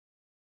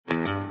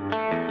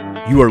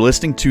You are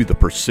listening to the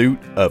Pursuit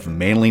of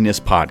Manliness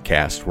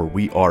podcast, where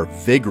we are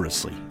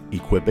vigorously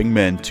equipping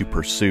men to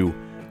pursue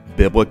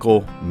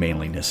biblical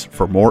manliness.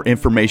 For more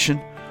information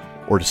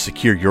or to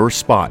secure your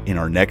spot in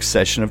our next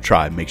session of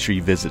Tribe, make sure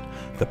you visit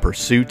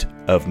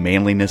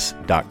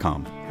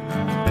thepursuitofmanliness.com.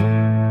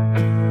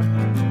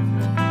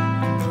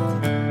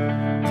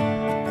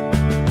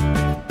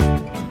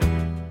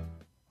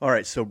 All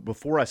right, so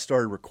before I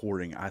started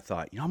recording, I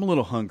thought, I'm a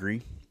little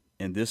hungry,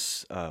 and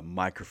this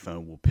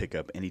microphone will pick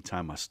up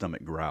anytime my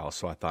stomach growls.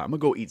 So I thought, I'm going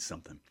to go eat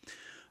something.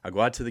 I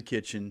go out to the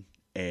kitchen,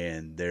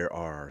 and there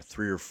are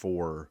 3 or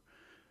 4,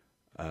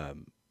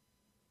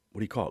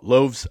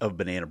 loaves of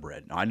banana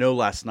bread. Now, I know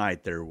last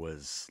night there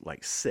was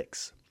like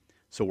 6.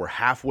 So we're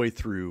halfway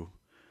through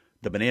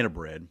the banana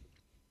bread,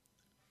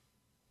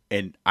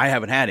 and I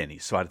haven't had any.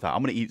 So I thought,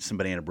 I'm going to eat some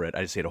banana bread.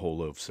 I just ate a whole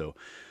loaf, so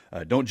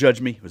don't judge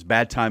me. It was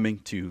bad timing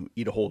to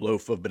eat a whole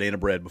loaf of banana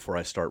bread before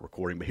I start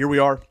recording. But here we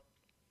are.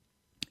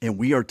 And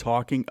we are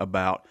talking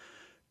about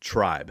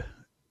Tribe.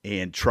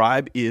 And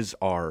Tribe is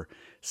our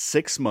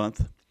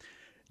 6-month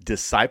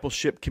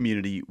discipleship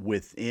community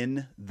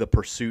within the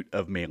Pursuit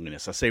of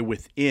Manliness. I say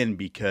within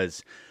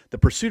because the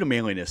Pursuit of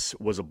Manliness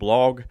was a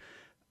blog.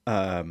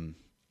 There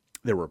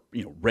were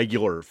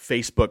regular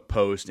Facebook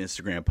posts,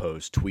 Instagram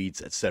posts,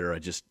 tweets, etc.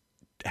 Just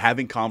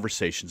having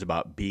conversations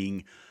about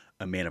being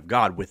a man of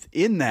God.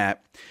 Within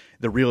that,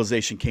 the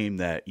realization came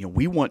that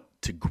we want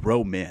to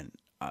grow men.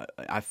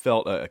 I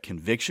felt a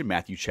conviction,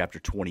 Matthew chapter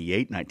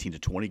 28, 19 to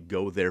 20,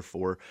 go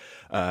therefore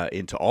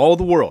into all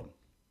the world.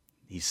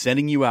 He's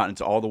sending you out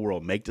into all the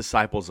world, make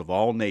disciples of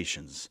all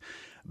nations,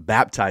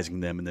 baptizing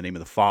them in the name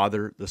of the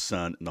Father, the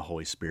Son, and the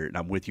Holy Spirit. And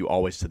I'm with you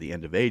always to the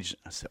end of age.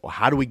 I said, well,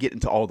 how do we get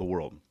into all the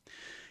world?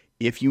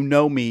 If you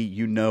know me,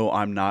 you know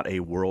I'm not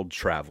a world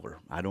traveler.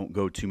 I don't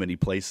go too many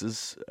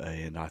places.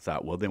 And I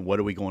thought, well, then what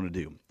are we going to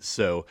do?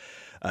 So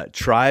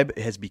Tribe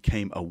has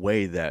become a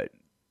way that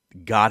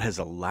God has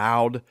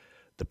allowed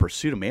the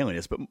pursuit of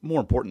manliness, but more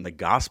important, the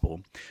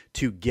gospel,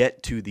 to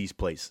get to these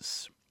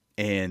places.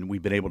 And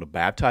we've been able to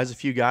baptize a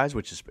few guys,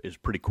 which is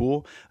pretty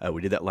cool.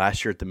 We did that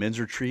last year at the men's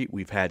retreat.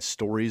 We've had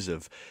stories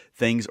of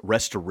things,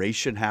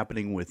 restoration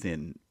happening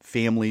within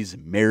families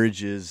and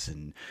marriages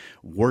and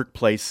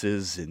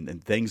workplaces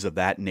and things of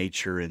that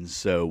nature. And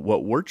so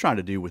what we're trying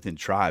to do within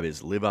Tribe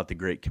is live out the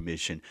Great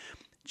Commission,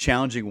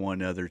 challenging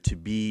one another to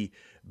be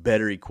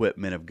better equipped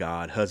men of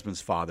God, husbands,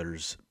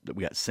 fathers.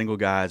 We got single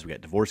guys, we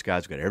got divorced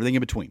guys, we got everything in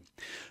between.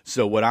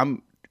 So what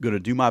I'm going to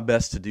do my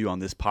best to do on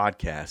this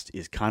podcast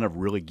is kind of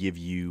really give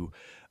you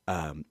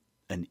an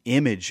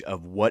image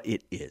of what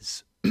it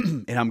is.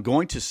 And I'm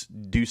going to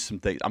do some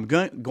things. I'm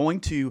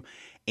going to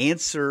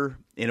answer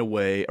in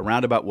a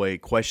roundabout way,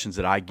 questions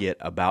that I get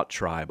about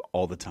Tribe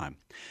all the time.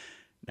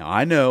 Now,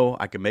 I know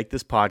I can make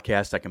this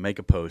podcast, I can make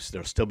a post.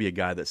 There'll still be a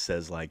guy that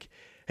says like,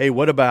 hey,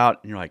 what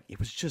about, and you're like, it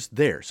was just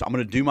there. So I'm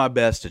going to do my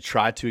best to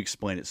try to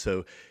explain it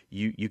so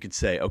you could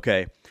say,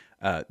 okay,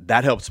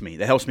 that helps me.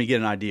 That helps me get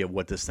an idea of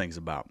what this thing's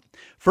about.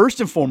 First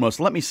and foremost,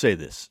 let me say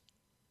this.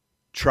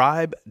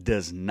 Tribe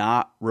does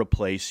not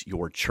replace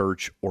your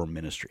church or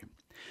ministry.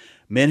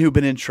 Men who've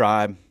been in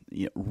Tribe,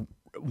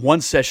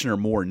 one session or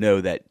more know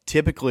that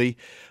typically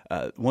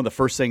one of the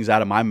first things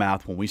out of my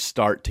mouth when we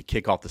start to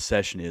kick off the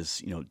session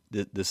is,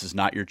 this is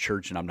not your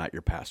church and I'm not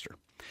your pastor.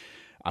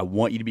 I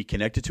want you to be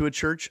connected to a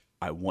church.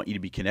 I want you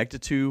to be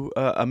connected to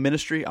a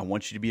ministry. I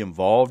want you to be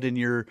involved in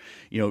your,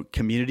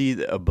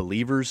 community of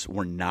believers.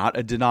 We're not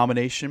a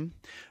denomination.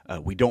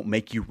 We don't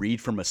make you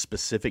read from a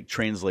specific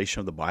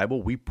translation of the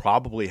Bible. We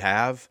probably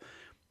have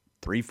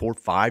 3, 4,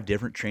 5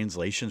 different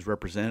translations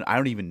represented. I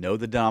don't even know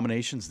the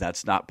denominations.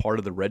 That's not part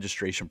of the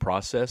registration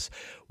process.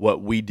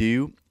 What we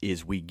do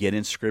is we get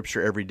in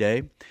Scripture every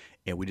day,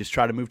 and we just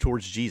try to move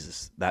towards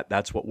Jesus.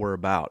 That's what we're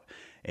about.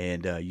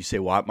 And you say,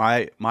 well,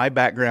 my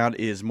background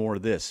is more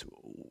of this.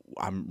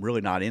 I'm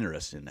really not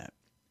interested in that.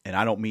 And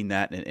I don't mean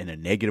that in a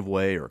negative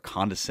way or a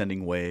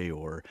condescending way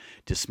or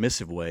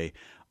dismissive way.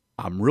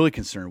 I'm really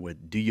concerned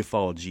with, do you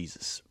follow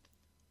Jesus?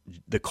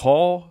 The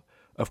call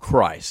of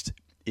Christ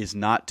is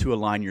not to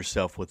align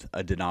yourself with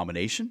a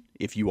denomination.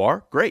 If you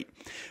are, great.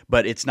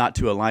 But it's not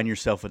to align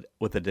yourself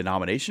with a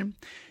denomination.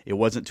 It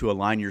wasn't to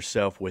align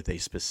yourself with a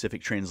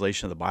specific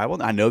translation of the Bible.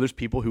 And I know there's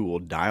people who will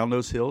die on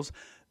those hills.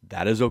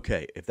 That is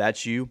okay. If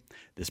that's you,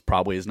 this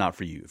probably is not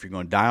for you. If you're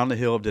going to die on the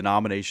hill of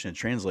denomination and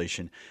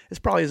translation, this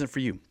probably isn't for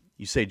you.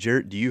 You say,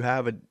 Jared, do you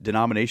have a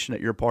denomination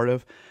that you're a part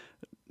of?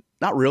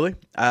 Not really.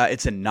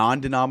 It's a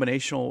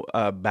non-denominational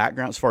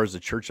background as far as the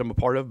church I'm a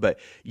part of,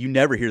 but you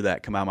never hear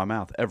that come out of my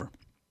mouth, ever.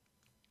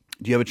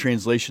 Do you have a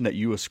translation that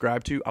you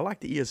ascribe to? I like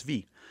the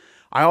ESV.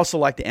 I also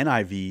like the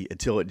NIV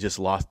until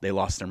they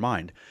lost their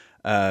mind.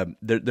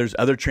 There's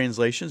other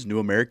translations. New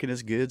American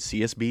is good.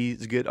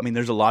 CSB is good. I mean,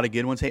 there's a lot of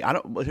good ones. Hey,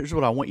 here's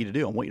what I want you to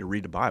do. I want you to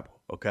read the Bible.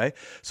 Okay.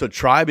 So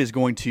Tribe is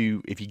going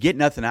to, if you get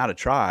nothing out of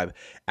Tribe,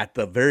 at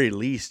the very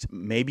least,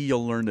 maybe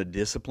you'll learn the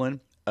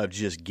discipline of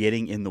just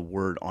getting in the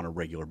Word on a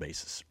regular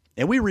basis.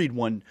 And we read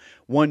one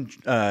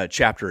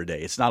chapter a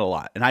day. It's not a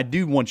lot. And I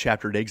do one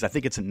chapter a day because I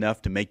think it's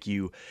enough to make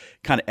you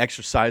kind of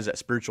exercise that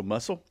spiritual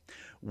muscle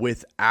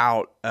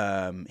without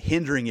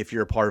hindering if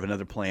you're a part of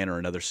another plan or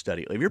another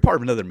study. If you're part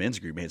of another men's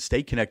group, man,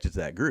 stay connected to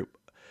that group.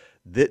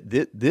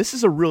 This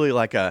is a really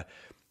like a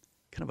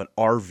kind of an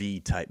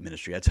RV type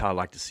ministry. That's how I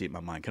like to see it in my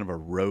mind, kind of a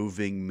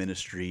roving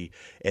ministry.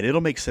 And it'll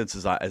make sense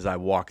as I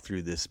walk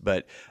through this.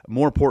 But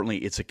more importantly,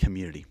 it's a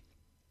community.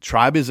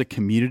 Tribe is a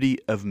community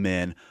of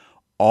men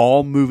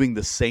all moving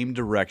the same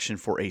direction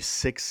for a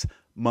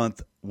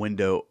 6-month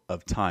window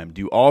of time.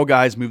 Do all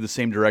guys move the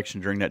same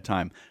direction during that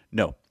time?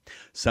 No.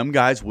 Some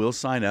guys will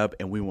sign up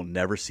and we will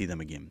never see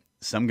them again.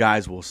 Some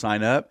guys will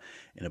sign up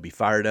and they'll be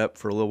fired up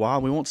for a little while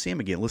and we won't see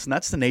them again. Listen,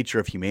 that's the nature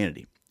of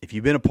humanity. If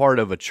you've been a part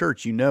of a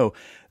church, you know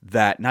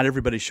that not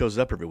everybody shows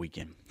up every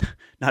weekend.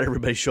 Not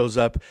everybody shows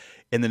up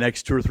in the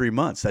next 2 or 3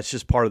 months. That's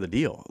just part of the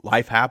deal.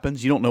 Life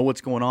happens. You don't know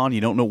what's going on. You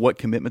don't know what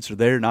commitments are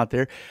there, not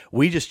there.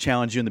 We just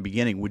challenge you in the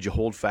beginning. Would you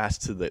hold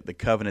fast to the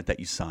covenant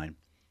that you sign?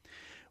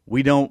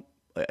 We don't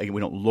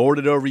lord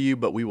it over you,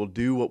 but we will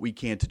do what we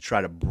can to try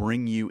to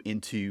bring you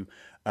into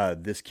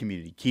this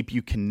community, keep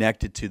you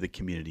connected to the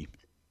community.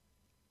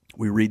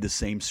 We read the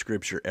same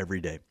scripture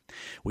every day.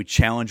 We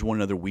challenge one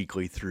another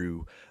weekly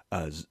through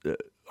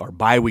or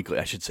bi-weekly,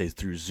 I should say,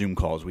 through Zoom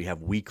calls. We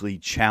have weekly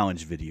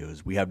challenge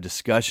videos. We have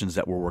discussions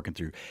that we're working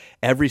through.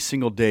 Every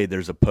single day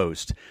there's a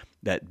post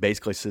that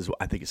basically says,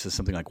 I think it says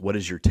something like, what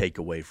is your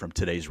takeaway from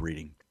today's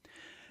reading?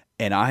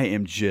 And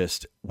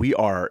we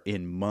are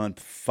in month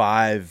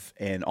 5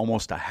 and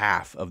almost a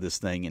half of this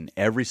thing. And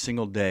every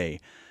single day,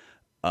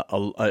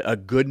 a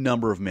good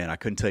number of men, I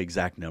couldn't tell you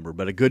exact number,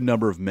 but a good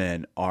number of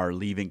men are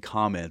leaving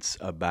comments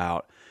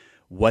about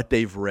what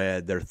they've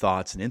read, their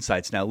thoughts and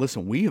insights. Now,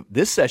 listen,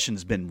 this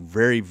session's been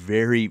very,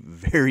 very,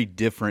 very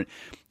different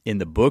in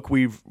the book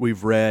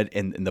we've read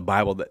and in the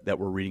Bible that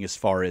we're reading as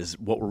far as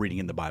what we're reading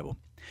in the Bible.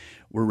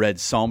 We read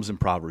Psalms and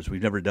Proverbs.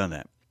 We've never done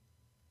that.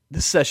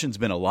 This session's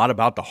been a lot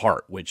about the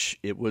heart, which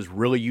it was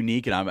really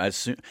unique, and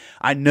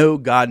I know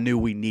God knew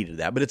we needed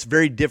that, but it's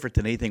very different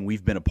than anything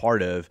we've been a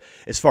part of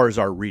as far as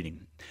our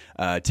reading.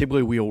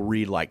 Typically, we will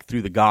read like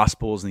through the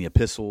Gospels and the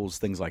epistles,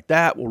 things like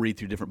that. We'll read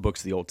through different books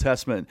of the Old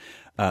Testament.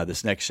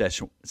 This next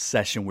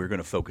session, we're going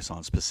to focus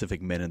on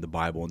specific men in the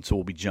Bible, and so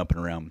we'll be jumping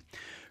around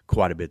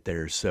quite a bit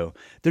there. So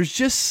there's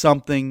just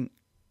something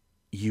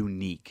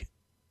unique,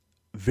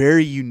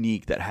 very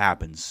unique that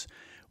happens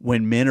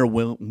when men are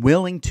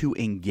willing to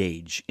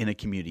engage in a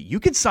community. You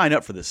could sign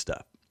up for this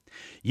stuff.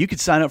 You could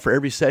sign up for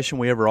every session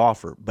we ever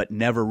offer, but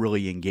never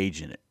really engage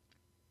in it.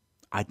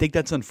 I think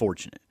that's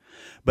unfortunate.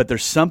 But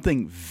there's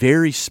something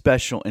very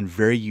special and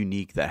very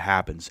unique that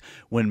happens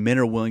when men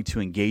are willing to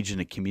engage in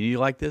a community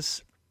like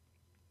this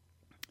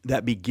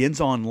that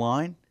begins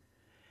online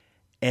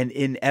and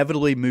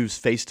inevitably moves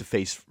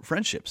face-to-face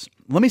friendships.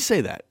 Let me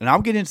say that, and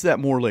I'll get into that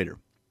more later.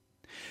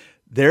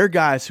 There are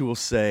guys who will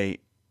say,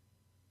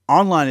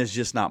 online is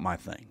just not my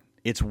thing.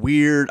 It's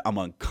weird. I'm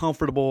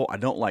uncomfortable. I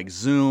don't like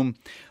Zoom.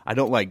 I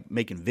don't like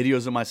making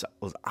videos of myself.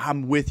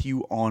 I'm with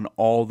you on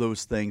all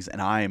those things,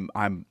 and I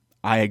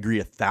agree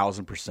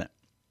 1,000%.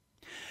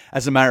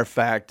 As a matter of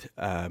fact,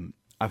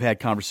 I've had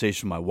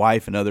conversations with my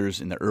wife and others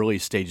in the early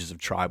stages of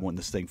Tribe when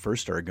this thing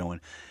first started going.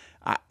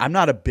 I'm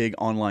not a big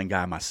online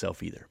guy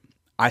myself either.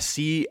 I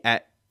see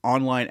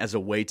online as a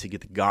way to get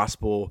the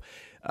gospel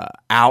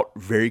out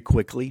very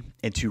quickly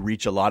and to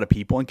reach a lot of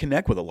people and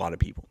connect with a lot of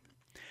people.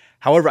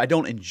 However, I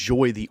don't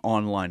enjoy the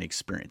online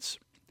experience.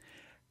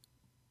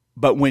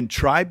 But when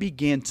Tribe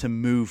began to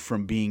move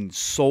from being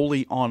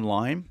solely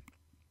online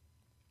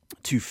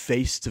to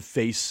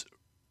face-to-face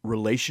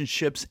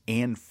relationships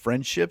and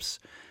friendships,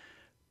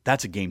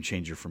 that's a game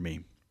changer for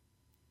me.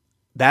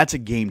 That's a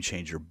game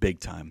changer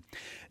big time.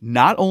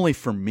 Not only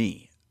for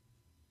me.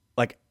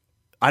 Like,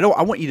 I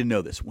want you to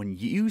know this. When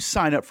you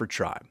sign up for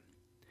Tribe,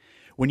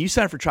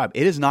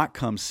 it does not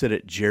come sit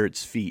at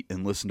Jared's feet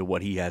and listen to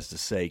what he has to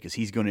say, because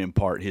he's going to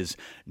impart his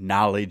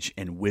knowledge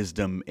and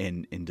wisdom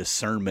and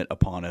discernment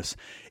upon us.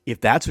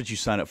 If that's what you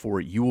sign up for,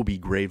 you will be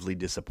gravely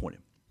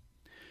disappointed.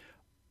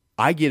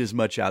 I get as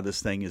much out of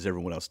this thing as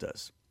everyone else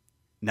does.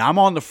 Now, I'm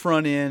on the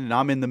front end and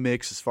I'm in the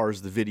mix as far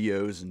as the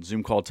videos and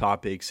Zoom call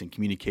topics and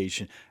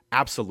communication.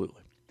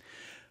 Absolutely.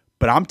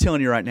 But I'm telling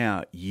you right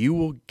now, you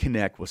will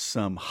connect with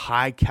some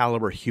high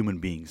caliber human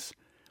beings.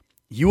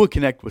 You will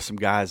connect with some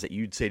guys that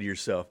you'd say to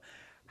yourself,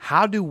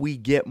 how do we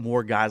get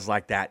more guys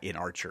like that in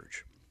our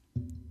church?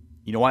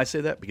 You know why I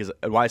say that?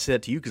 Why I say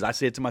that to you? Because I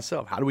say it to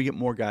myself. How do we get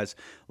more guys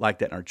like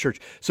that in our church?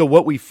 So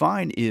what we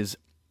find is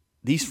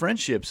these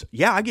friendships,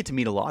 I get to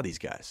meet a lot of these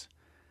guys.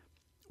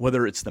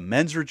 Whether it's the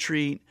men's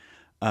retreat,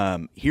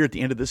 here at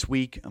the end of this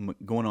week, I'm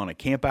going on a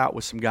camp out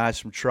with some guys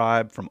from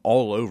Tribe from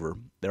all over.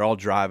 They're all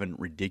driving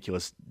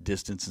ridiculous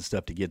distance and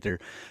stuff to get there.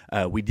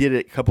 We did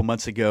it a couple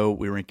months ago.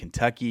 We were in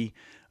Kentucky.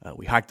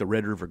 We hiked the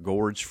Red River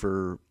Gorge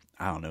for,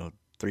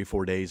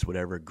 3-4 days,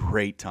 whatever.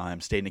 Great time.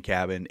 Stayed in the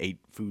cabin, ate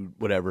food,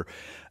 whatever.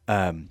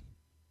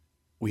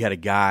 We had a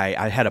guy,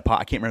 I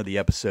can't remember the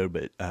episode,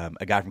 but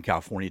a guy from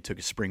California took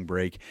a spring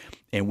break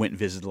and went and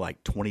visited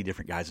like 20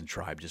 different guys in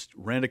Tribe. Just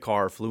rented a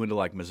car, flew into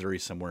like Missouri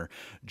somewhere,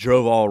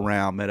 drove all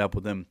around, met up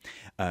with them.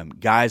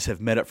 Guys have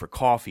met up for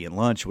coffee and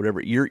lunch,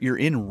 whatever. You're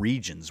in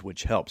regions,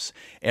 which helps.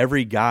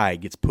 Every guy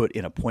gets put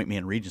in a point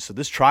man region. So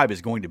this tribe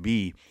is going to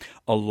be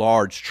a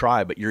large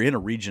tribe, but you're in a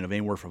region of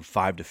anywhere from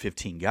 5 to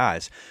 15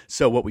 guys.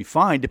 So what we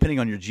find, depending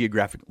on your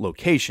geographic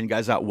location,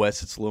 guys out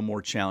west, it's a little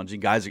more challenging.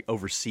 Guys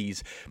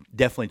overseas,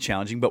 definitely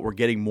challenging, but we're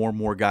getting more and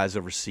more guys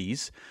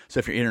overseas. So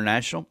if you're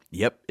international,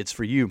 yep, it's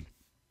for you.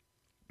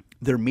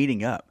 They're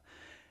meeting up.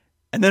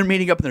 And they're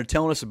meeting up and they're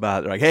telling us about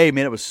it. They're like, hey,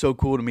 man, it was so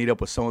cool to meet up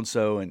with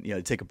so-and-so. And,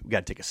 got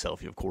to take a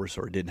selfie, of course,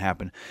 or it didn't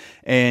happen.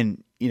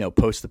 And,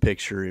 post the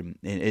picture. And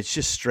it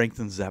just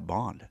strengthens that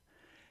bond.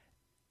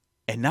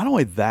 And not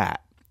only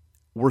that,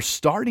 we're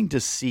starting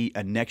to see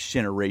a next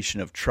generation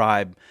of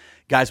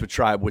guys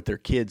with their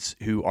kids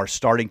who are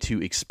starting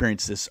to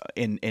experience this.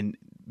 And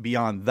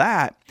beyond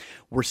that,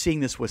 we're seeing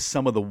this with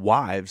some of the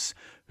wives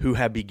who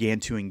have began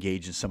to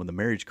engage in some of the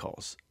marriage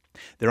calls.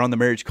 They're on the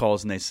marriage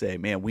calls and they say,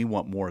 man, we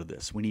want more of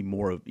this. We need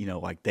more of,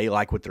 like they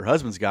like what their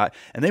husband's got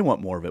and they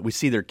want more of it. We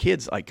see their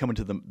kids like coming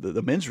to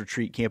the men's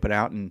retreat, camping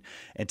out and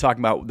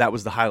talking about that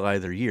was the highlight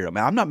of their year. I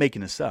mean, I'm not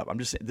making this up. I'm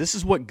just saying this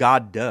is what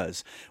God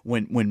does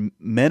when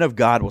men of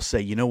God will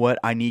say, you know what,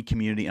 I need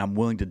community. I'm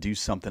willing to do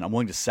something. I'm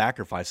willing to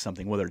sacrifice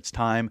something, whether it's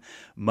time,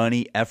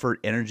 money,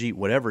 effort, energy,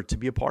 whatever, to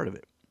be a part of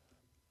it.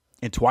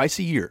 And twice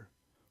a year,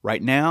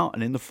 right now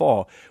and in the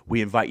fall,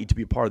 we invite you to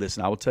be a part of this.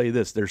 And I will tell you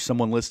this, there's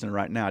someone listening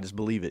right now, just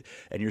believe it,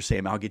 and you're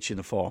saying, I'll get you in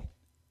the fall.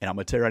 And I'm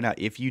going to tell you right now,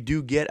 if you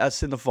do get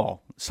us in the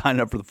fall, sign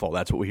up for the fall,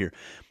 that's what we hear,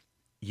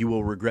 you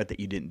will regret that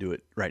you didn't do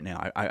it right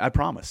now. I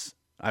promise.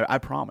 I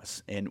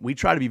promise. And we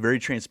try to be very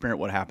transparent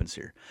what happens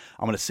here.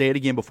 I'm going to say it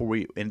again before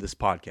we end this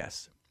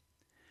podcast.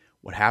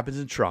 What happens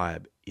in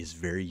Tribe is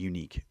very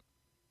unique.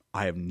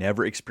 I have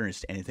never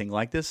experienced anything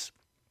like this.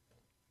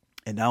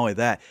 And not only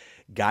that,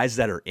 guys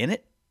that are in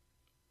it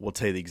will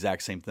tell you the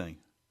exact same thing.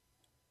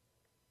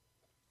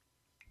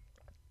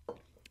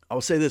 I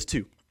will say this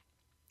too.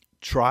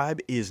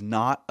 Tribe is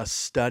not a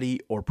study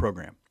or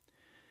program.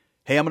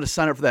 Hey, I'm going to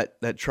sign up for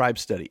that Tribe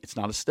study. It's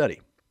not a study.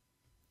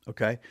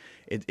 Okay?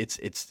 It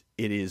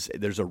is.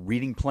 There's a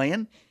reading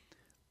plan,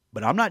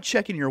 but I'm not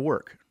checking your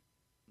work.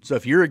 So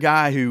if you're a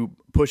guy who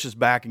pushes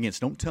back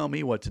against, don't tell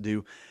me what to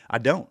do, I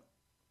don't.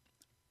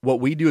 What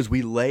we do is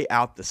we lay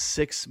out the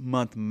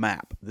 6-month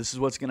map. This is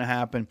what's going to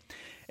happen.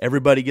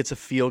 Everybody gets a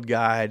field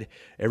guide.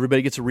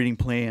 Everybody gets a reading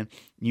plan.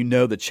 You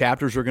know the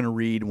chapters we're going to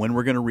read, when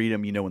we're going to read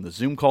them. You know when the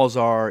Zoom calls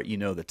are. You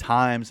know the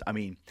times. I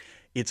mean,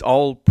 it's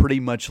all pretty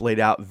much laid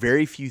out.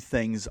 Very few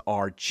things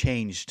are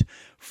changed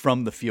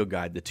from the field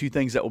guide. The two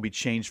things that will be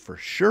changed for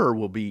sure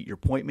will be your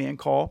point man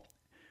call,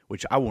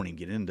 which I won't even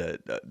get into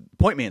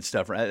point man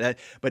stuff, right?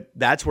 But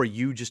that's where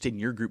you just in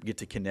your group get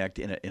to connect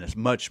in a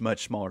much,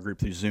 much smaller group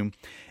through Zoom,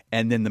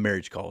 and then the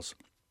marriage calls.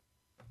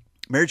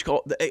 Marriage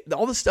call,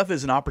 all this stuff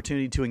is an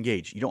opportunity to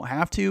engage. You don't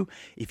have to.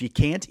 If you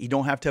can't, you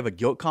don't have to have a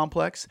guilt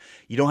complex.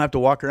 You don't have to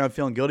walk around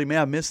feeling guilty. Man,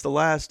 I missed the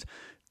last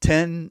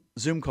 10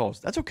 Zoom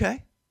calls. That's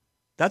okay.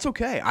 That's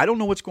okay. I don't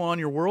know what's going on in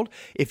your world.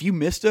 If you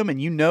missed them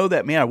and you know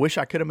that, man, I wish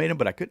I could have made them,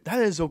 but I could.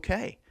 That is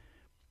okay.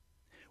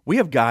 We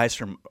have guys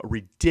from a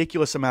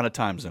ridiculous amount of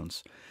time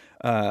zones.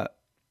 In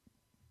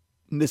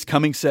this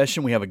coming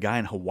session, we have a guy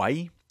in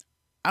Hawaii.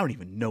 I don't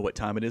even know what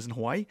time it is in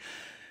Hawaii.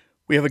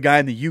 We have a guy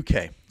in the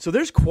UK. So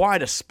there's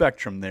quite a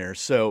spectrum there.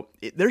 So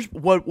there's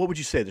what would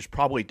you say? There's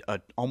probably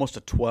almost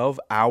a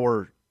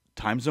 12-hour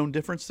time zone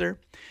difference there.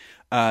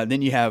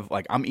 Then you have,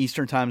 like, I'm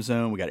Eastern time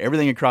zone. We got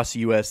everything across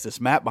the U.S.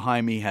 This map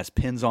behind me has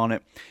pins on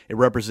it. It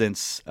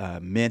represents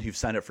men who've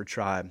signed up for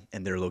Tribe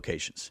and their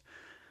locations.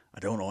 I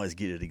don't always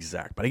get it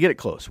exact, but I get it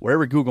close.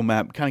 Wherever Google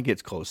Map kind of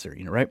gets close there,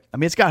 right? I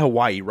mean, it's got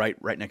Hawaii right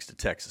next to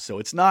Texas, so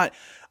it's not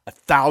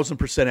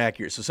 1,000%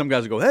 accurate. So some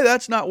guys will go, hey,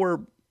 that's not where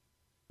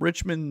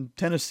Richmond,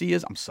 Tennessee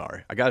is. I'm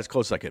sorry. I got as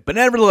close as I could. But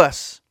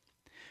nevertheless,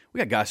 we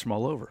got guys from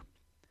all over.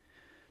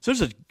 So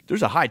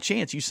there's a high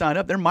chance you sign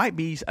up. There might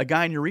be a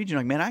guy in your region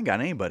like, man, I ain't got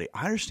anybody.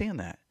 I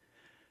understand that.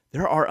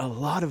 There are a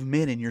lot of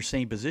men in your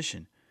same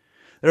position.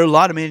 There are a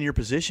lot of men in your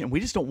position. We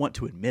just don't want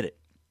to admit it.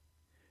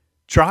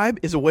 Tribe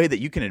is a way that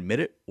you can admit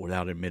it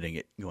without admitting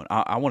it. Going,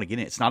 I want to get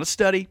in. It's not a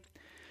study.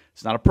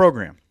 It's not a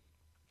program.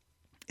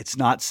 It's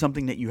not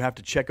something that you have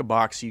to check a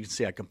box so you can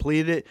say I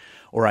completed it,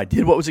 or I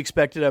did what was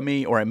expected of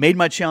me, or I made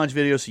my challenge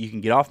video so you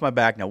can get off my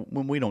back. Now,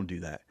 when we don't do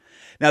that.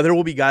 Now, there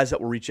will be guys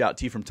that will reach out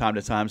to you from time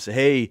to time and say,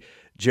 hey,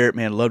 Jarrett,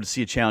 man, I'd love to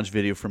see a challenge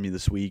video from you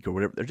this week or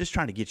whatever. They're just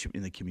trying to get you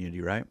in the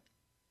community, right?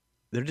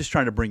 They're just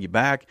trying to bring you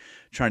back,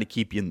 trying to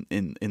keep you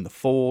in the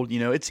fold. You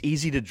know, it's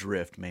easy to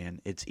drift, man.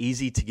 It's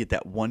easy to get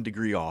that 1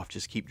 degree off.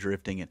 Just keep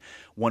drifting, and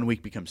 1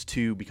 week becomes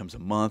 2, becomes a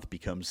month,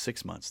 becomes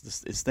 6 months.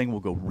 This thing will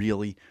go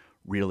really,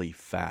 really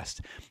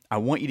fast. I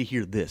want you to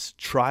hear this.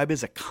 Tribe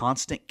is a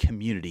constant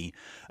community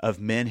of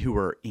men who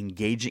are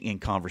engaging in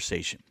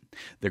conversation.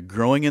 They're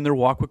growing in their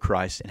walk with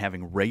Christ and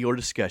having regular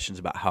discussions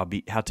about how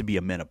to be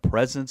a man of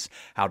presence,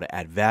 how to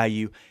add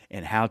value,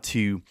 and how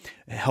to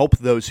help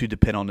those who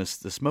depend on us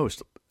the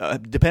most.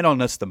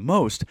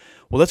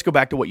 Well, let's go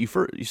back to what you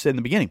said in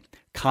the beginning.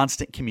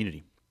 Constant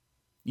community.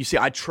 You see,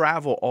 I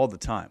travel all the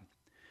time.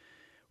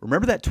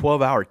 Remember that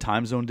 12-hour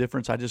time zone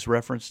difference I just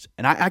referenced?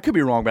 And I could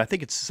be wrong, but I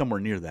think it's somewhere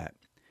near that.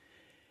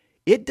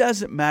 It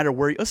doesn't matter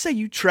where, let's say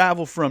you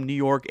travel from New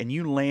York and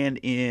you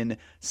land in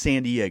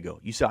San Diego.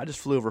 You say, I just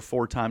flew over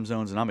 4 time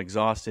zones and I'm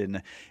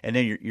exhausted. And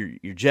then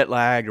you're jet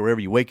lagged or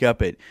whatever. You wake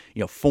up at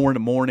 4 in the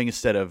morning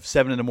instead of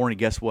 7 in the morning.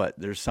 Guess what?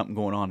 There's something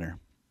going on there.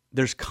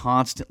 There's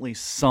constantly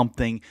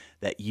something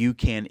that you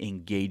can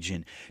engage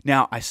in.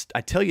 Now, I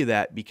tell you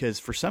that because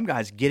for some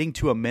guys, getting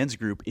to a men's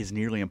group is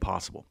nearly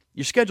impossible.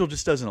 Your schedule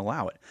just doesn't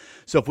allow it.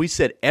 So if we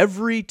said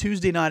every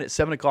Tuesday night at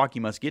 7 o'clock,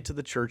 you must get to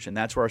the church and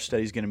that's where our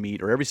study is going to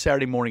meet, or every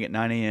Saturday morning at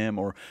 9 a.m.,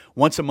 or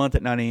once a month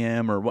at 9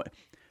 a.m., or what,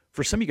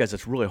 for some of you guys,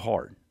 that's really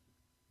hard.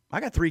 I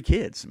got 3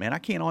 kids, man. I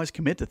can't always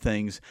commit to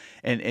things.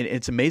 And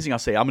it's amazing. I'll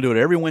say, I'm going to do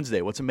it every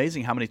Wednesday. What's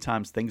amazing how many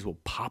times things will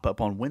pop up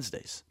on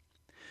Wednesdays.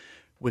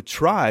 With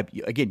Tribe,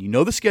 again, you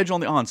know the schedule on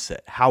the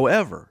onset.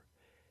 However,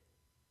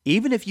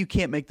 even if you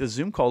can't make the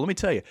Zoom call, let me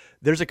tell you,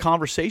 there's a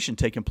conversation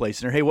taking place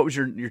in there. Hey, what was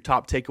your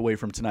top takeaway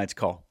from tonight's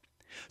call?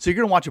 So you're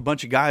going to watch a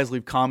bunch of guys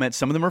leave comments.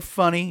 Some of them are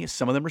funny.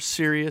 Some of them are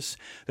serious.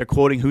 They're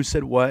quoting who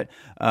said what.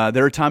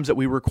 There are times that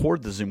we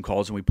record the Zoom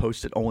calls and we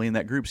post it only in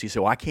that group. So you say,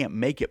 well, I can't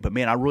make it, but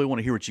man, I really want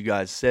to hear what you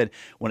guys said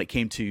when it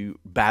came to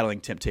battling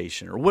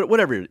temptation or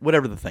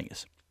whatever the thing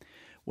is.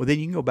 Well, then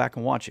you can go back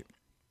and watch it.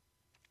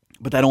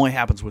 But that only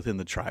happens within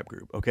the Tribe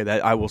group. Okay,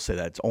 that I will say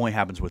that. It only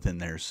happens within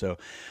there. So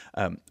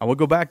I will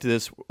go back to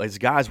this. As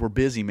guys, we're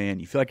busy, man.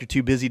 You feel like you're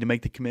too busy to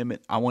make the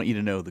commitment. I want you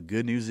to know the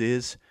good news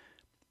is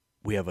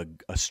we have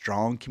a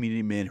strong community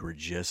of men who are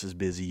just as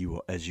busy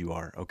as you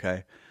are,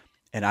 okay?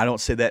 And I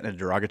don't say that in a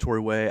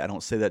derogatory way. I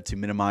don't say that to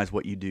minimize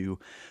what you do.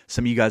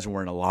 Some of you guys are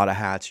wearing a lot of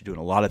hats. You're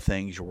doing a lot of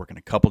things. You're working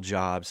a couple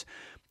jobs.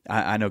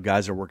 I know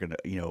guys are working,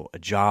 a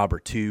job or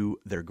 2.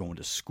 They're going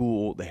to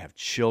school. They have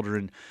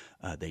children.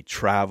 They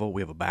travel.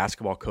 We have a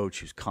basketball coach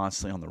who's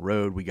constantly on the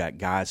road. We got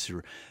guys who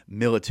are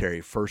military,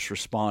 first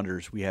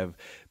responders. We have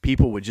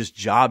people with just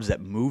jobs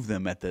that move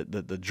them at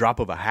the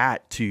drop of a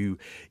hat to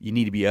you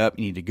need to be up,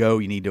 you need to go,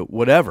 you need to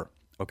whatever,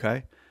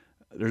 okay?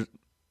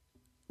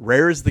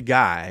 Rare is the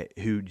guy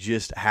who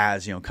just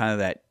has, kind of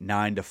that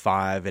 9 to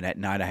 5, and at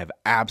night I have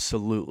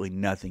absolutely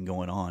nothing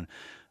going on.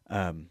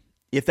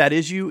 If that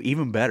is you,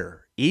 even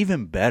better,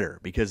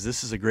 because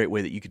this is a great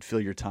way that you could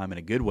fill your time in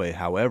a good way.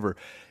 However,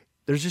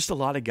 there's just a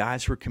lot of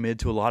guys who are committed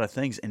to a lot of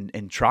things,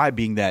 and Tribe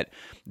being that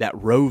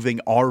roving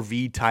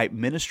RV type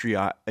ministry,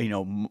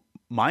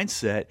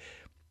 mindset,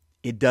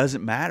 it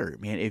doesn't matter,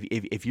 man.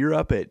 If you're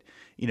up at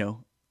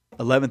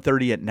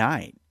 11:30 at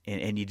night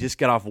and you just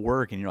got off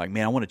work and you're like,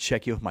 man, I want to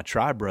check in with my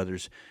Tribe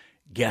brothers.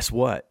 Guess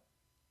what?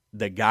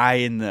 The guy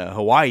in the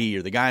Hawaii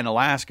or the guy in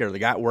Alaska or the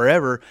guy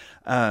wherever,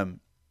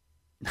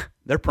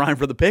 they're primed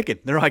for the picking.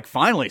 They're like,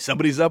 finally,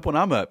 somebody's up when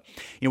I'm up.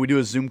 We do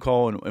a Zoom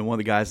call, and one of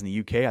the guys in the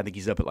UK, I think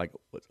he's up at like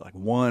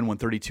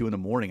 1:32 in the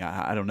morning.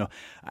 I don't know.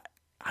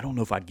 I don't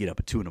know if I'd get up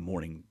at 2 in the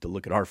morning to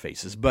look at our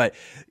faces, but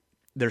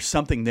there's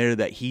something there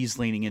that he's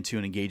leaning into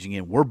and engaging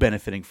in. We're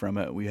benefiting from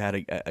it. We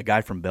had a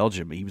guy from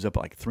Belgium. He was up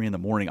at like 3 in the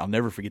morning. I'll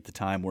never forget the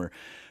time where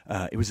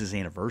it was his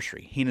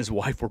anniversary. He and his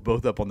wife were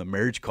both up on the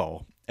marriage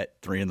call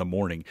at 3 in the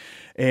morning.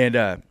 And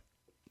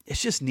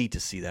it's just neat to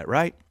see that,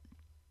 right?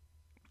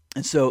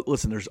 And so,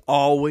 listen, there's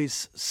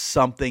always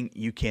something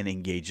you can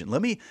engage in.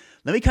 Let me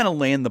kind of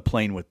land the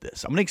plane with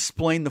this. I'm going to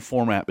explain the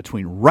format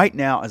between right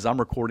now, as I'm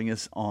recording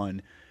this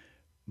on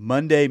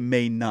Monday,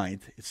 May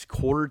 9th. It's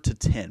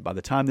 9:45. By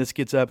the time this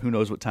gets up, who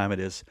knows what time it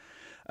is.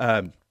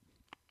 But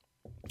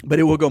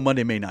it will go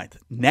Monday, May 9th.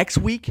 Next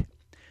week,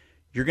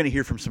 you're going to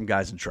hear from some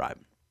guys in Tribe.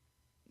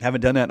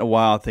 Haven't done that in a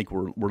while. I think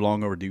we're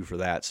long overdue for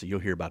that, so you'll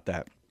hear about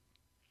that.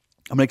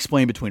 I'm going to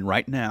explain between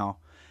right now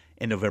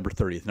and November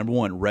 30th. Number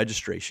 1,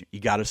 registration. You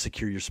got to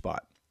secure your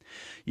spot.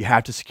 You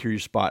have to secure your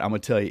spot. I'm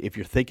going to tell you, if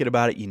you're thinking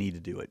about it, you need to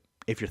do it.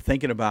 If you're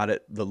thinking about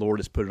it, the Lord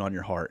has put it on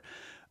your heart.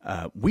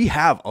 We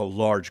have a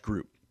large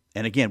group.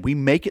 And again, we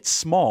make it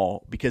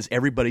small because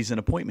everybody's in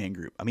a point man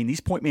group. I mean,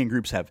 these point man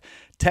groups have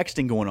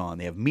texting going on.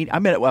 They have I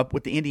met up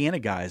with the Indiana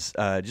guys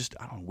just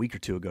a week or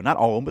 2 ago. Not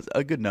all of them, but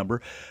a good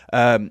number.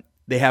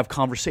 They have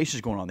conversations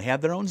going on. They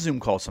have their own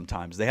Zoom calls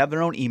sometimes. They have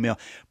their own email,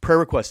 prayer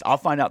requests. I'll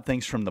find out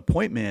things from the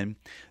point men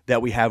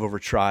that we have over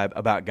Tribe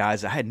about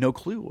guys that I had no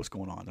clue what was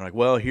going on. They're like,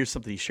 well, here's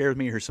something he shared with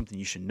me. Here's something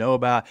you should know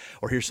about.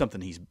 Or here's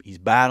something he's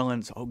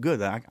battling. So, oh,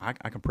 good. I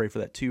can pray for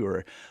that too.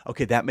 Or,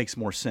 okay, that makes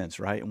more sense,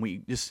 right? And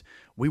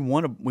we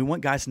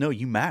want guys to know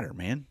you matter,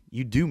 man.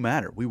 You do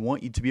matter. We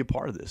want you to be a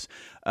part of this.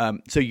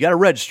 So you got to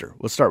register.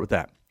 Let's start with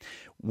that.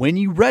 When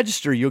you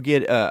register, you'll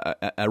get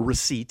a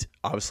receipt,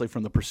 obviously,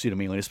 from the Pursuit of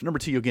Me list. Number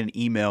 2, you'll get an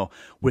email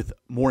with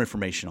more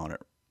information on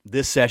it.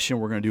 This session,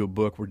 we're going to do a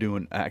book. We're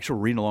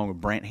reading along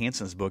with Brant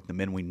Hansen's book, The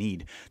Men We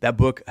Need. That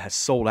book has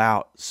sold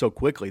out so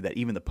quickly that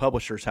even the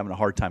publisher is having a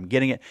hard time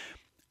getting it.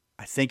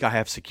 I think I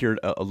have secured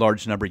a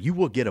large number. You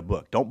will get a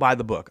book. Don't buy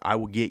the book. I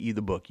will get you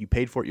the book. You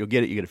paid for it. You'll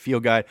get it. You get a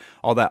field guide,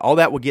 all that. All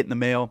that will get in the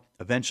mail.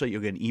 Eventually,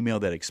 you'll get an email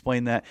that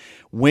explains that.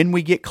 When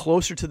we get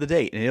closer to the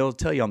date, and it'll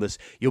tell you on this,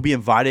 you'll be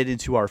invited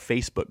into our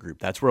Facebook group.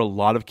 That's where a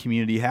lot of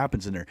community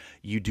happens in there.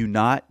 You do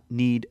not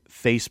need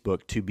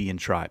Facebook to be in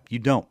Tribe. You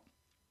don't.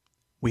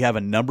 We have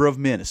a number of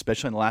men,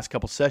 especially in the last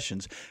couple of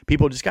sessions,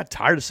 people just got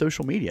tired of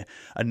social media.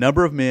 A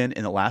number of men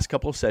in the last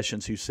couple of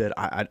sessions who said,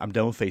 I'm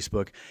done with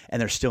Facebook,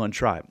 and they're still in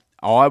Tribe.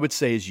 All I would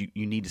say is you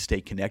need to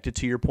stay connected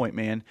to your point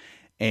man,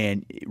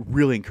 and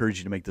really encourage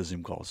you to make those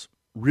Zoom calls.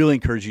 Really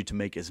encourage you to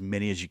make as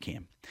many as you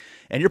can.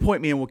 And your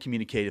point man will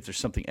communicate if there's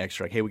something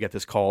extra, like, hey, we got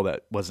this call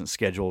that wasn't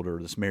scheduled,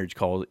 or this marriage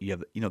call that you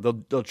have.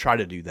 They'll try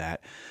to do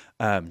that.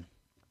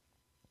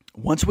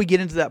 Once we get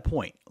into that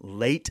point,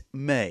 late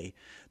May,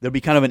 there'll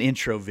be kind of an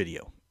intro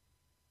video.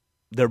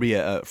 There'll be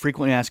a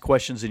frequently asked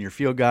questions in your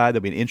field guide.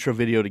 There'll be an intro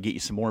video to get you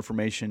some more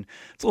information.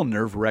 It's a little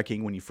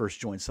nerve-wracking when you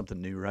first join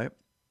something new, right?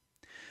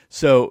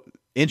 So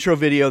intro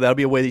video, that'll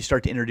be a way that you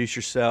start to introduce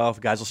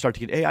yourself. Guys will start to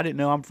get, hey, I didn't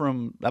know I'm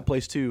from that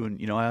place too,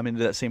 and I'm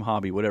into that same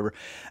hobby, whatever.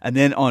 And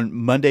then on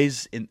Monday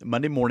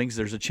mornings,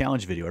 there's a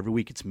challenge video. Every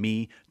week it's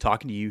me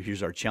talking to you.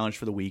 Here's our challenge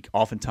for the week.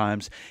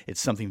 Oftentimes it's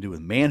something to do with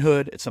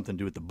manhood, it's something to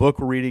do with the book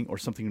we're reading, or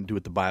something to do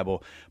with the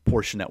Bible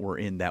portion that we're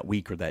in that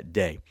week or that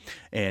day.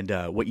 And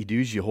what you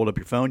do is you hold up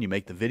your phone, you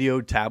make the video,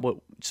 tablet.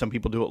 Some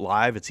people do it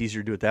live. It's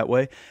easier to do it that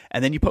way.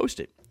 And then you post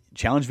it.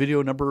 Challenge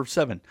video number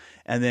 7.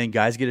 And then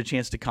guys get a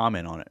chance to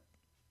comment on it.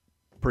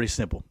 Pretty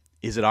simple.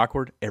 Is it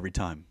awkward? Every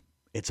time.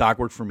 It's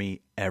awkward for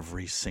me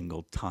every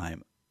single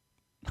time.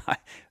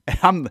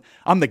 I'm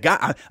the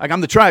guy. I'm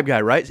the tribe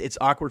guy, right? It's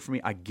awkward for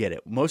me. I get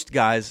it. Most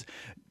guys,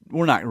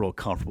 we're not real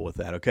comfortable with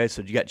that, okay?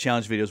 So you got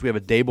challenge videos. We have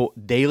a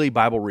daily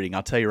Bible reading.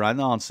 I'll tell you right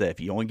now, if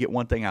you only get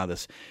one thing out of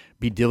this,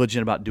 be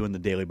diligent about doing the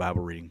daily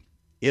Bible reading.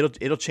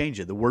 It'll change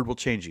you. The word will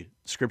change you.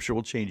 Scripture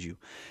will change you.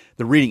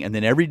 The reading, and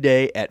then every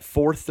day at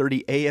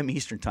 4:30 a.m.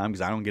 Eastern time,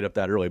 because I don't get up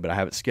that early, but I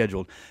have it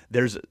scheduled.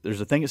 There's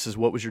a thing that says,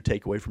 "What was your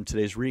takeaway from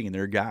today's reading?" And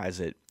there are guys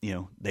that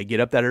they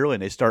get up that early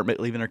and they start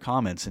leaving their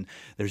comments, and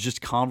there's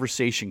just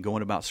conversation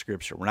going about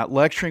Scripture. We're not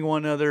lecturing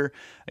one another.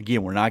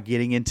 Again, we're not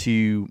getting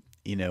into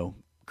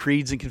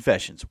creeds and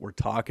confessions. We're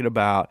talking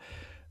about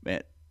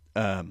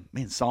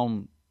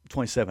Psalm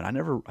 27. I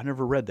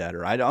never read that,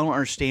 or I don't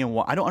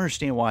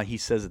understand why he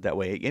says it that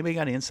way. Anybody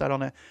got any insight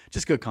on that?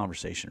 Just good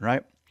conversation,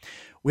 right?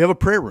 We have a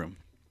prayer room.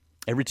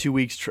 Every 2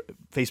 weeks,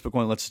 Facebook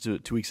one lets us do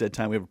it 2 weeks at a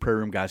time. We have a prayer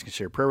room. Guys can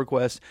share prayer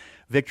requests,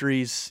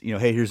 victories.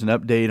 Hey, here's an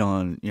update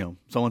on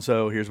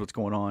so-and-so. Here's what's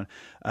going on.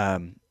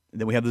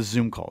 Then we have the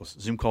Zoom calls.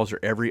 Zoom calls are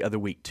every other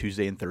week,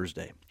 Tuesday and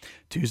Thursday.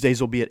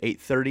 Tuesdays will be at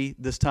 8:30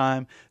 this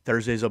time.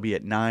 Thursdays will be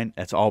at 9.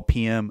 That's all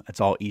p.m.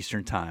 That's all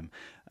Eastern time.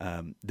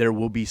 There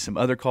will be some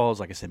other calls,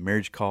 like I said,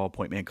 marriage call,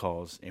 point man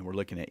calls, and we're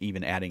looking at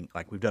even adding,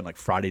 like we've done like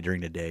Friday during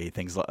the day,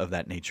 things of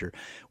that nature.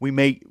 We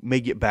may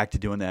get back to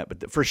doing that,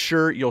 but for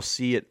sure you'll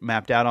see it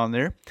mapped out on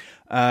there.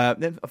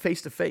 Then a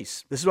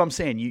face-to-face. This is what I'm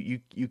saying.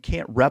 You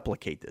can't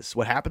replicate this.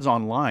 What happens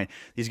online,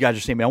 these guys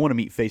are saying, man, I want to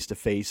meet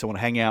face-to-face. I want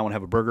to hang out. I want to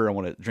have a burger. I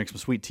want to drink some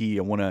sweet tea.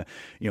 I want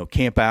to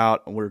camp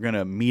out. We're going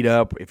to meet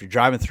up. If you're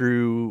driving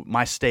through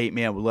my state,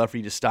 man, I would love for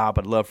you to stop.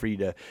 I'd love for you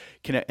to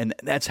connect. And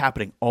that's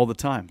happening all the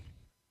time.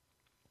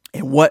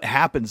 And what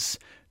happens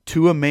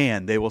to a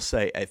man, they will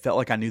say, it felt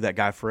like I knew that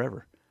guy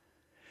forever.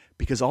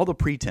 Because all the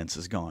pretense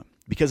is gone.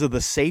 Because of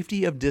the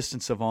safety of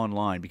distance of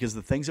online. Because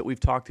of the things that we've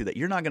talked to that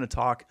you're not going to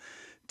talk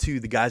to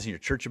the guys in your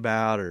church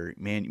about, or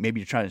man, maybe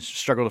you're trying to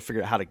struggle to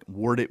figure out how to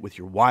word it with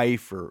your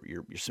wife or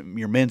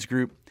your men's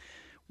group.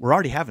 We're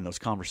already having those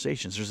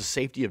conversations. There's a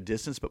safety of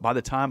distance, but by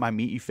the time I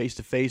meet you face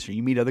to face or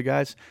you meet other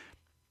guys,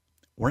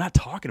 we're not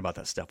talking about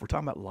that stuff. We're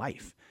talking about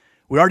life.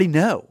 We already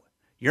know.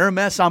 You're a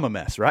mess, I'm a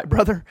mess, right,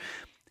 brother?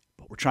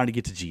 But we're trying to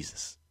get to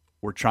Jesus.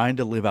 We're trying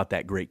to live out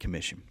that Great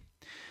Commission.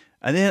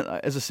 And then,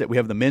 as I said, we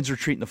have the men's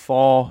retreat in the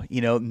fall.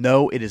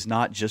 No, it is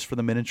not just for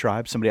the men in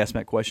Tribe. Somebody asked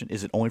me that question.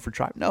 Is it only for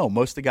Tribe? No,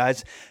 most of the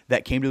guys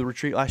that came to the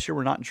retreat last year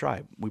were not in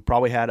Tribe. We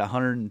probably had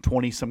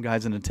 120-some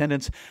guys in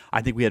attendance.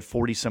 I think we had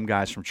 40-some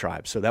guys from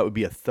Tribe, so that would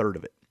be a third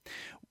of it.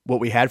 What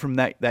we had from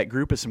that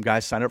group is some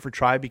guys signed up for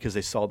Tribe because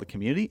they saw the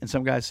community, and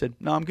some guys said,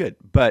 no, I'm good.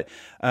 But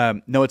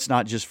no, it's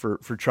not just for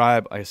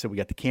Tribe. Like I said, we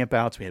got the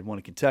campouts. We had one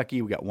in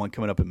Kentucky. We got one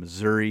coming up in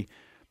Missouri.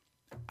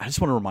 I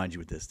just want to remind you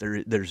with this.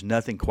 There's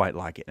nothing quite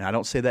like it. And I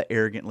don't say that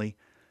arrogantly.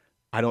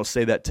 I don't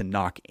say that to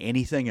knock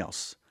anything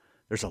else.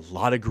 There's a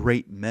lot of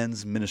great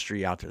men's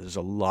ministry out there. There's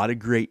a lot of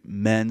great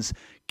men's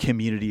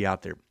community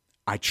out there.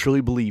 I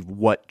truly believe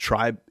what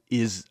Tribe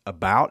is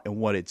about and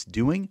what it's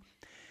doing,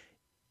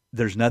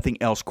 there's nothing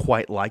else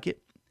quite like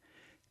it.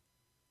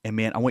 And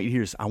man, I want you to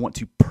hear this. I want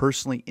to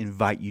personally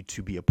invite you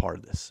to be a part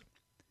of this.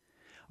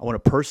 I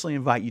want to personally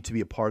invite you to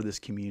be a part of this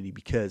community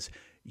because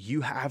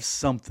you have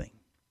something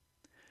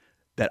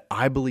that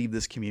I believe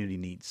this community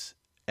needs.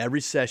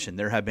 Every session,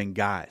 there have been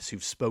guys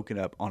who've spoken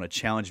up on a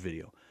challenge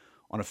video,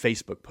 on a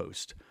Facebook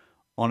post,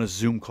 on a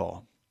Zoom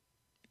call,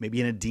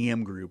 maybe in a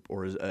DM group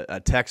or a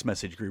text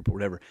message group or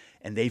whatever,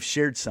 and they've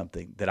shared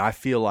something that I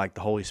feel like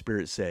the Holy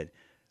Spirit said,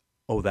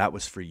 oh, that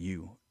was for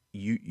you.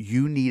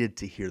 You needed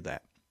to hear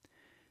that.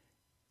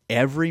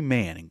 Every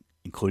man,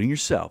 including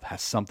yourself,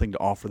 has something to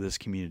offer this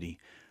community.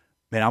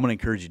 Man, I'm going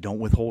to encourage you, don't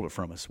withhold it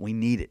from us. We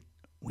need it.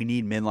 We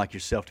need men like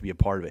yourself to be a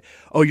part of it.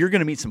 Oh, you're going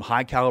to meet some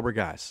high caliber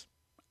guys.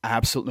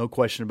 Absolutely no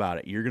question about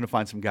it. You're going to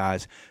find some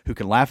guys who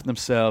can laugh at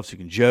themselves, who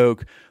can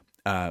joke,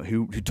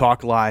 who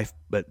talk life,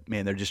 but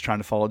man, they're just trying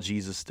to follow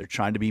Jesus. They're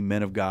trying to be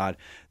men of God.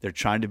 They're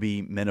trying to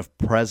be men of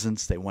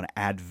presence. They want to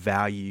add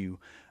value.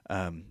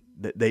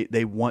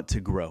 They want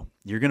to grow.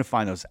 You're going to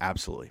find those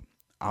absolutely.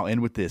 I'll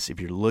end with this. If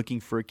you're looking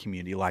for a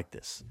community like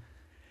this,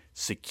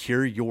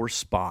 secure your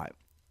spot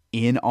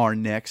in our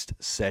next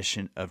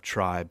session of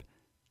Tribe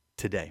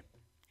today.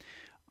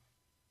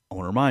 I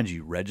want to remind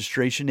you,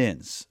 registration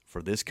ends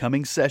for this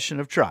coming session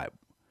of Tribe.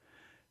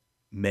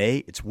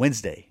 It's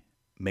Wednesday,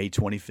 May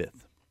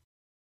 25th.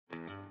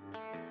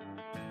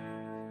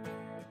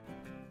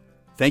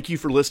 Thank you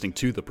for listening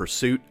to the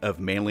Pursuit of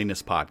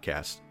Manliness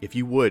podcast. If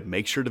you would,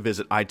 make sure to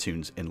visit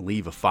iTunes and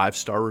leave a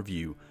 5-star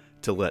review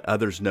to let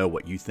others know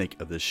what you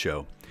think of this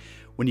show.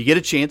 When you get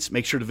a chance,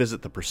 make sure to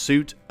visit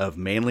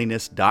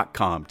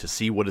thepursuitofmanliness.com to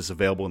see what is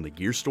available in the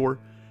gear store,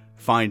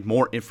 find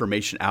more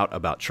information out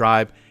about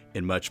Tribe,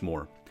 and much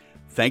more.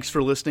 Thanks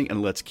for listening,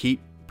 and let's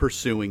keep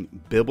pursuing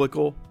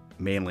biblical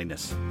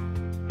manliness.